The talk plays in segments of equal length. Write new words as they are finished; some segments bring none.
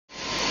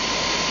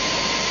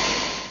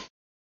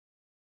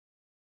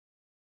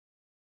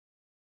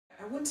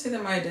I wouldn't say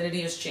that my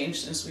identity has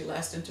changed since we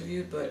last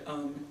interviewed, but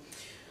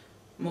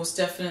most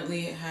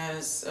definitely it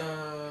has,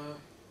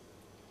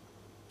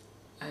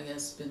 I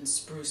guess, been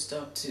spruced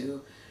up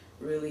to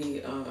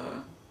really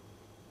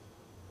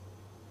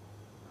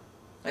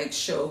like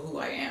show who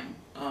I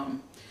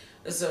am.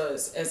 As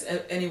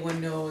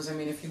anyone knows, I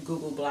mean, if you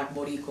Google Black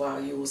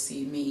Boricua, you will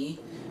see me,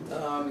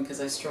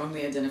 because I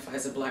strongly identify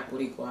as a Black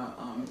Boricua.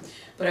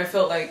 But I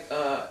felt like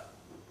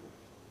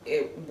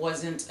it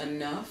wasn't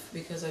enough,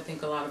 because I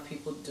think a lot of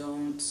people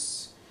don't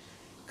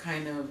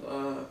kind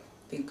of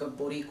think of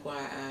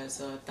Boricua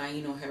as a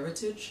Taino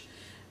heritage.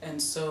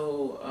 And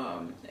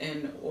so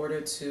in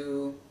order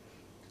to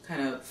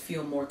kind of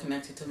feel more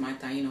connected to my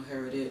Taino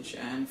heritage,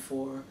 and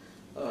for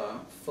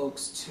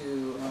folks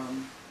to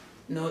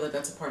know that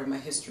that's a part of my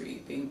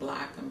history, being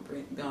Black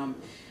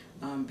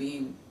and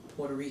being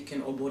Puerto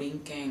Rican or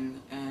Borinquen,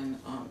 and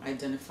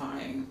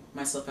identifying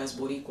myself as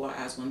Boricua,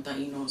 as when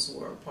Tainos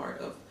were a part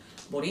of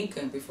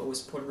Borinquen before it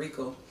was Puerto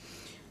Rico.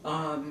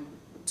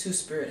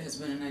 Two-Spirit has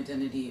been an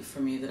identity for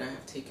me that I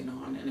have taken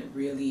on, and it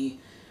really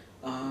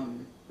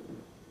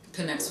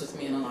connects with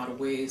me in a lot of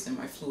ways in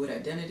my fluid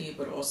identity,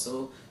 but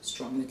also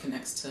strongly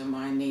connects to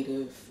my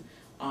native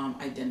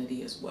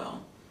identity as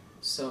well.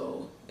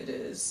 So it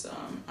is,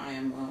 I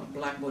am a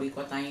Black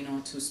Boricua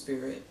Taino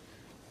Two-Spirit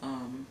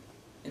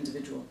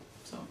individual.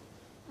 So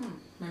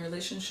my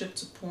relationship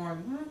to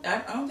porn, I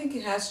don't think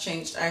it has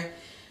changed.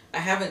 I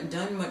haven't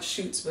done much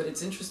shoots, but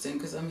it's interesting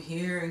because I'm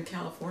here in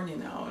California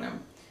now, and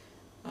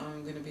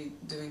I'm going to be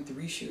doing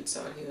 3 shoots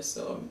out here.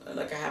 So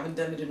like, I haven't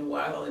done it in a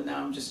while, and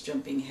now I'm just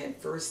jumping head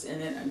first in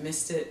it. I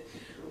missed it.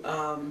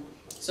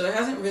 So it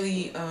hasn't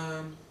really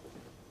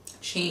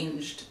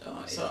changed.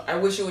 So I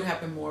wish it would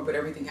happen more, but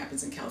everything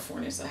happens in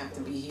California, so I have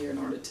to be here in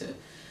order to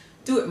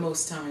do it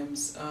most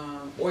times,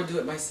 or do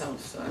it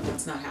myself. So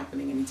that's not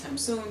happening anytime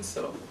soon.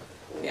 So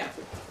yeah,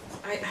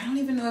 I don't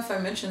even know if I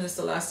mentioned this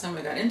the last time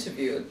I got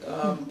interviewed,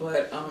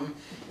 but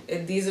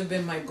these have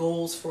been my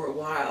goals for a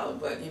while,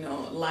 but you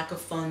know, lack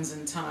of funds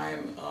and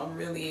time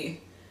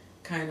really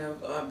kind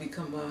of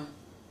become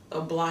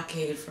a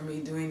blockade for me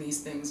doing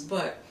these things.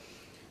 But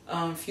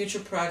future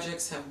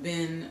projects have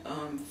been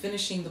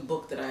finishing the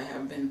book that I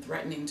have been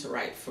threatening to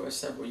write for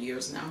several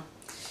years now.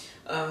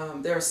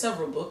 There are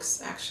several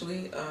books,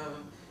 actually.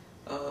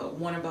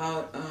 One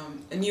about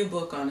a new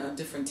book on a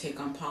different take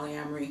on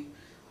polyamory,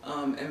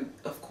 and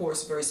of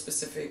course very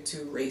specific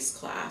to race,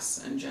 class,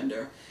 and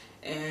gender.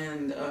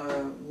 And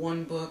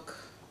one book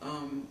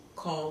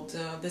called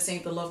This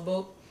Ain't the Love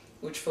Boat,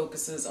 which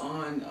focuses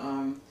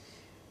on,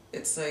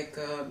 it's like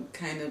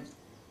kind of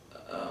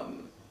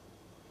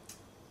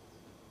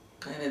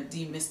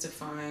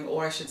demystifying,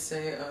 or I should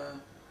say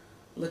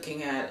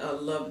looking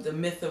at love, the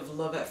myth of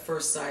love at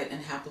first sight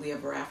and happily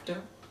ever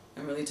after.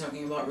 I'm really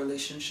talking about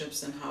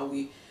relationships and how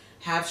we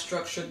have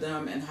structured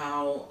them, and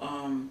how,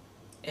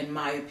 in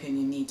my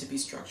opinion, need to be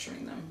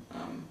structuring them.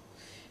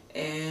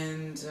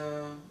 And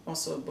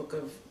also a book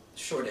of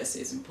short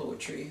essays and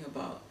poetry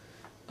about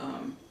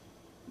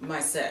my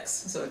sex.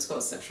 So it's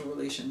called Sexual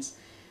Relations.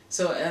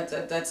 So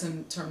that's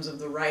in terms of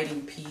the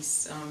writing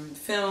piece.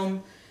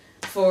 Film,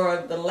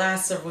 for the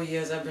last several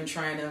years, I've been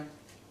trying to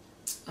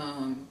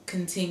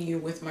continue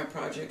with my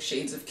project,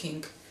 Shades of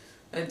Kink.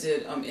 I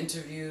did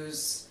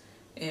interviews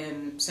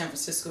in San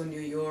Francisco, New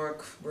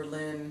York,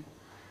 Berlin,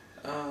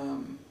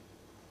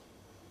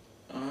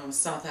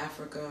 South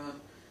Africa,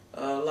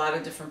 a lot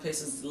of different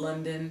places,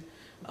 London,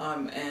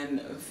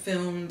 and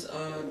filmed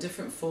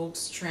different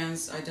folks,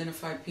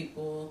 trans-identified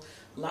people,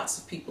 lots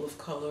of people of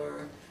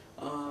color,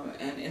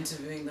 and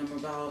interviewing them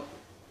about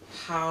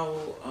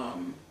how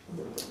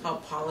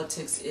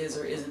politics is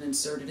or isn't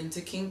inserted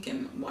into kink,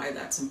 and why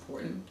that's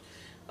important.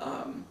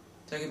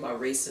 Talking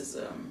about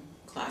racism,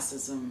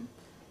 classism,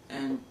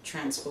 and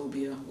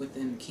transphobia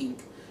within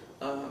kink.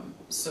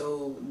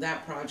 So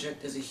that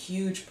project is a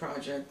huge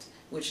project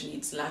which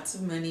needs lots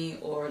of money,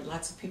 or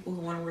lots of people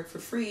who want to work for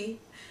free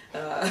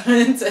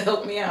to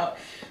help me out.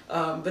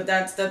 But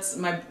that's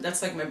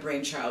like my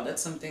brainchild.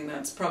 That's something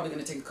that's probably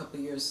going to take a couple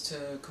of years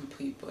to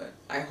complete, but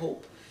I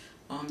hope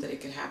that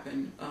it could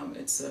happen. I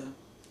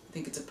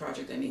think it's a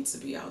project that needs to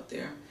be out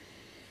there.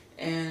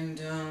 And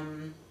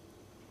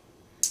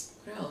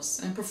what else?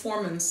 And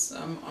performance.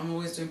 I'm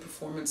always doing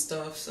performance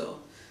stuff. So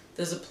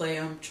there's a play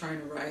I'm trying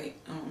to write.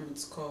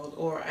 It's called,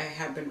 or I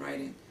have been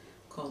writing,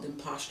 called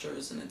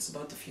Impostures, and it's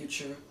about the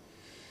future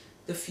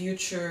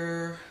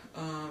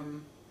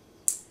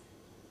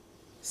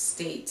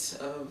state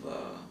of,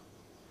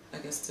 I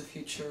guess, the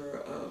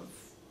future of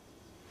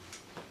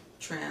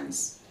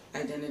trans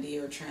identity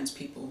or trans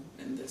people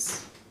in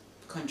this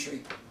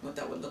country, what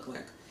that would look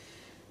like.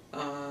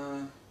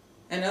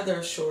 And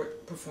other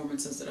short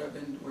performances that I've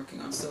been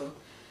working on. So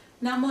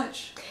not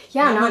much.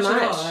 Yeah, not much.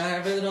 At all. I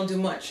really don't do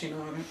much, you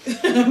know.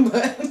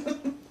 But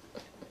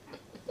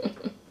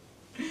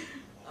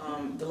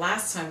the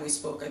last time we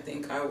spoke, I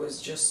think I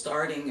was just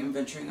starting and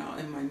venturing out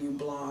in my new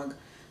blog.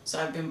 So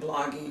I've been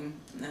blogging,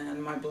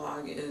 and my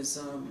blog is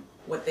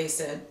What They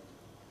Said,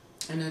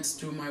 and it's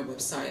through my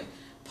website,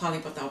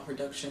 Polypathal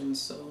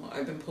Productions. So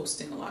I've been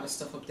posting a lot of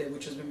stuff up there,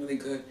 which has been really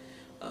good.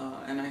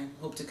 And I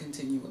hope to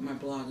continue with my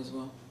blog as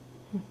well.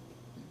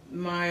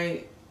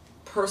 My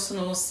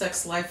personal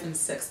sex life and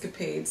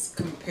sexcapades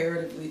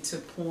comparatively to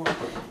porn,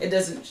 it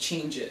doesn't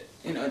change it.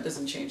 You know, it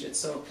doesn't change it.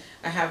 So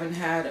I haven't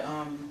had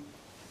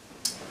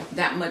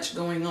that much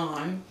going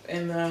on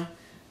in the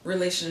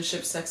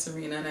relationship sex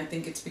arena, and I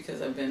think it's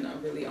because I've been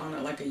really on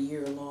it like a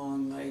year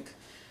long, like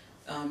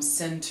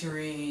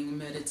centering,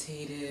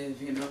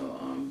 meditative, you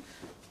know,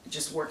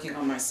 just working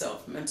on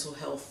myself, mental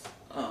health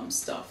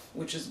stuff,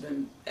 which has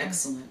been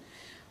excellent.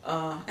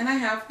 And I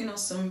have, you know,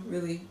 some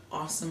really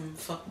awesome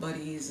fuck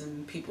buddies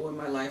and people in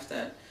my life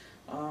that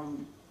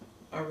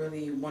are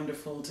really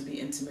wonderful to be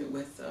intimate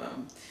with.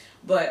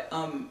 But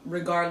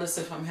regardless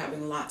if I'm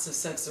having lots of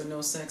sex or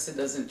no sex, it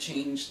doesn't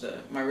change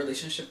my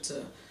relationship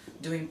to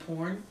doing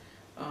porn.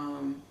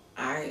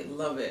 I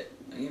love it.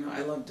 You know,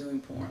 I love doing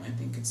porn. I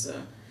think it's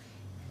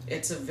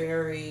a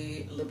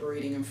very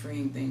liberating and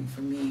freeing thing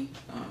for me.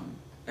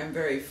 And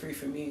very free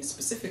for me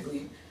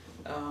specifically.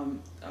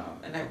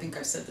 And I think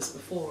I've said this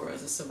before,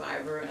 as a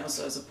survivor and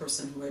also as a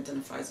person who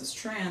identifies as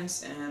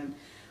trans and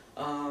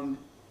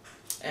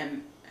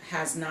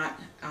has not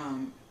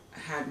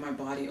had my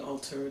body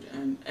altered.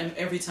 And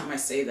every time I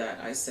say that,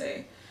 I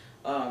say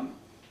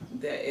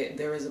that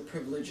there is a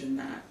privilege in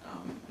that,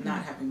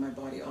 not having my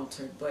body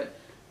altered, but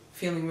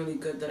feeling really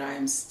good that I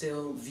am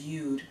still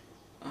viewed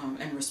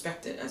and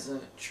respected as a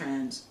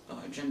trans,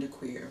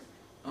 genderqueer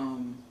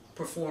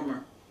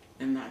performer.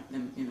 In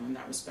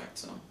that respect,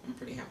 so I'm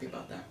pretty happy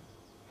about that.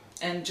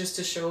 And just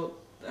to show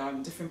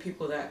different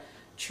people that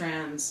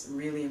trans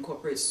really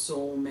incorporates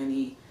so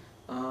many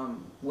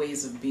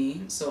ways of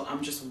being, so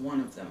I'm just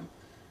one of them,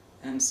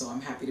 and so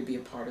I'm happy to be a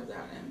part of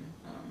that, and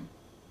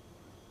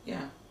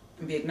yeah,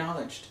 and be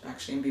acknowledged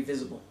actually, and be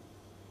visible.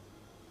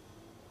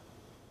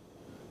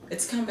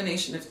 It's a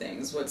combination of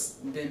things. What's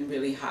been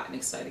really hot and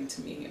exciting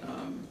to me,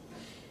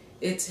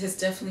 it has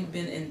definitely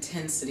been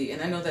intensity,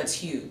 and I know that's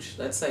huge.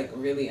 That's like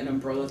really an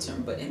umbrella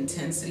term, but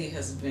intensity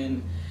has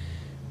been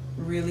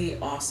really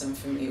awesome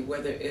for me.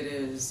 Whether it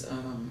is,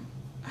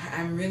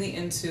 I'm really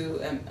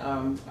into, and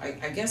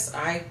I guess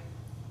I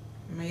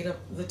made up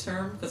the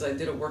term because I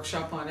did a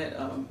workshop on it,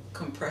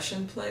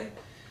 compression play.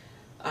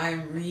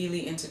 I'm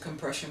really into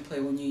compression play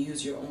when you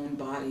use your own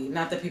body.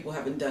 Not that people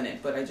haven't done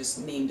it, but I just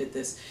named it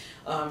this.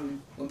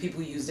 When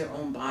people use their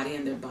own body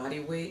and their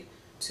body weight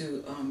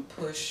to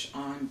push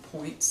on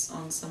points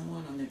on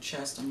someone, on their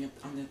chest, on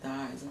their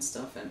thighs and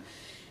stuff. And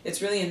it's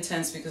really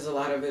intense because a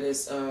lot of it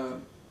is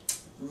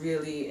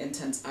really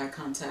intense eye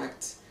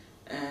contact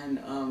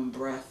and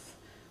breath.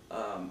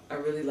 I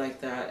really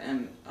like that,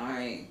 and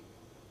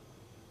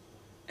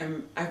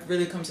I've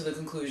really come to the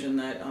conclusion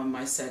that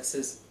my sex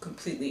is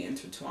completely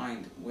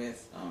intertwined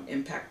with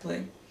impact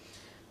play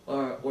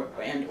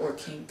or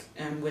kink,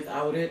 and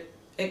without it,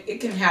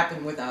 it can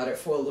happen without it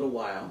for a little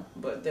while,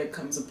 but there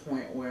comes a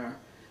point where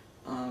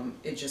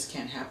it just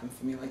can't happen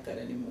for me like that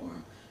anymore.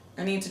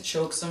 I need to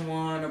choke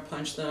someone or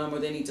punch them, or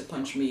they need to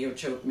punch me or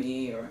choke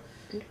me or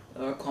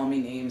call me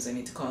names. I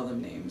need to call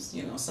them names.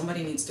 You know,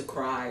 somebody needs to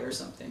cry or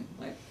something.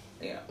 Like,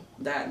 yeah,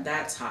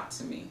 that's hot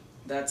to me.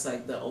 That's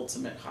like the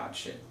ultimate hot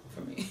shit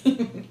for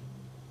me.